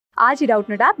आज ही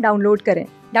Doubtnut app download करें।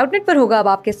 डाउटनट पर होगा अब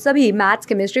आपके सभी मैथ्स,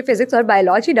 केमिस्ट्री, फिजिक्स और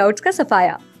बायोलॉजी डाउट्स का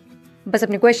सफाया। बस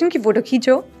अपने क्वेश्चन की फोटो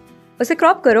खींचो, उसे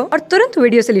क्रॉप करो और तुरंत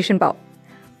वीडियो सोल्यूशन पाओ।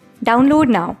 Download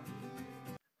now.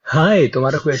 हाय,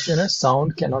 तुम्हारा क्वेश्चन है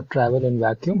sound can not travel in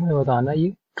vacuum. हमें बताना ये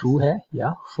ट्रू है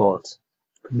या फॉल्स।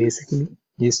 तो बेसिकली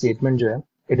ये स्टेटमेंट जो है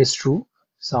it is true.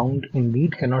 Sound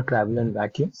Indeed can not travel in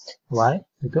vacuum. Why?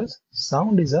 Because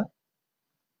sound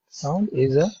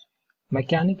is a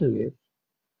mechanical wave.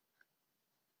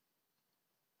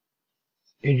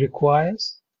 It requires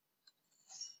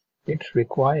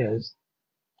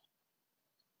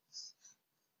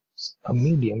a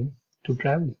medium to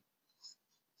travel.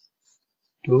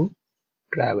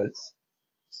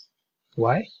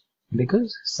 Why?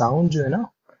 Because sound जो है ना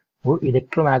वो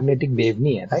इलेक्ट्रोमैग्नेटिक वेव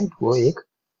नहीं है, राइट? वो एक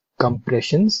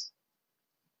कंप्रेशंस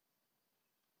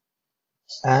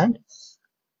एंड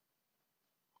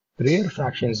रेयर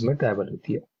फ्रैक्शंस में travel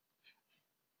होती है.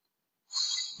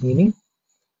 मीनिंग,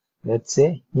 लेट्स से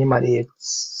ये हमारी एक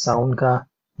साउंड का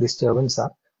डिस्टर्बेंस था,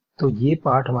 तो ये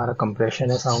पार्ट हमारा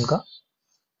कंप्रेशन है साउंड का,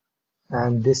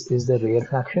 and this is the rare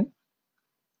fraction,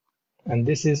 and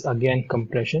this is again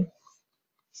compression,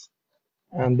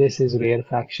 and this is rare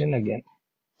fraction again.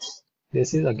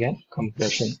 This is again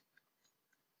compression.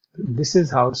 This is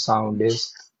how sound is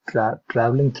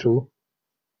traveling through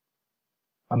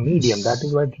a medium. That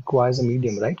is why it requires a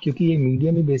medium, right? क्योंकि ये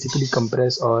medium ही basically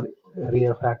compress और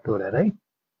rarefact हो रहा है, right?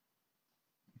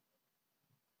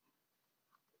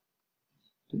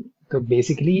 तो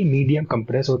basically ये medium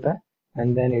compress होता है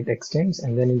and then it extends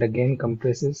and then it again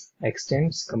compresses,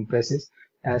 extends, compresses.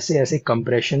 ऐसे ऐसे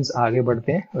compressions आगे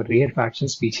बढ़ते हैं और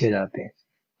rarefactions पीछे जाते हैं.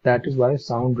 That is why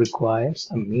sound requires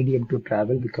a medium to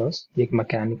travel, because ये एक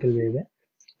मैकेनिकल वेव है.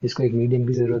 इसको एक मीडियम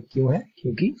की जरूरत क्यों है?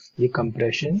 क्योंकि ये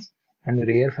कंप्रेशन एंड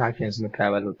रेयर फ्रैक्शंस में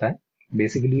ट्रैवल होता है.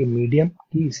 बेसिकली ये मीडियम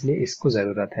की इसलिए इसको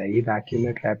जरूरत है. ये वैक्यूम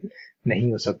में ट्रैवल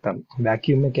नहीं हो सकता.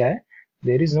 वैक्यूम में क्या है?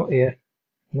 There is no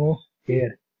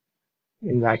air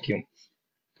in vacuum.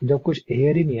 जब कुछ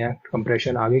एयर ही नहीं है,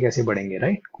 कंप्रेशन आगे कैसे बढ़ेंगे,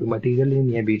 राइट? कोई मटेरियल ही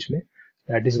नहीं है बीच में.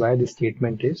 That is why this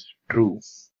statement is true.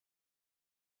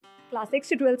 Class 6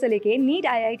 से 12 से लेके नीट,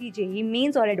 IIT, जेईई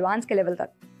मेंस और एडवांस के लेवल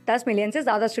तक 10 मिलियन से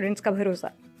ज्यादा स्टूडेंट्स का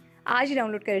भरोसा। आज ही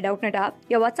डाउनलोड करें डाउटनट ऐप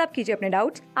या व्हाट्सएप कीजिए अपने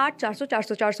डाउट्स 8400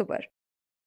 400 400 पर।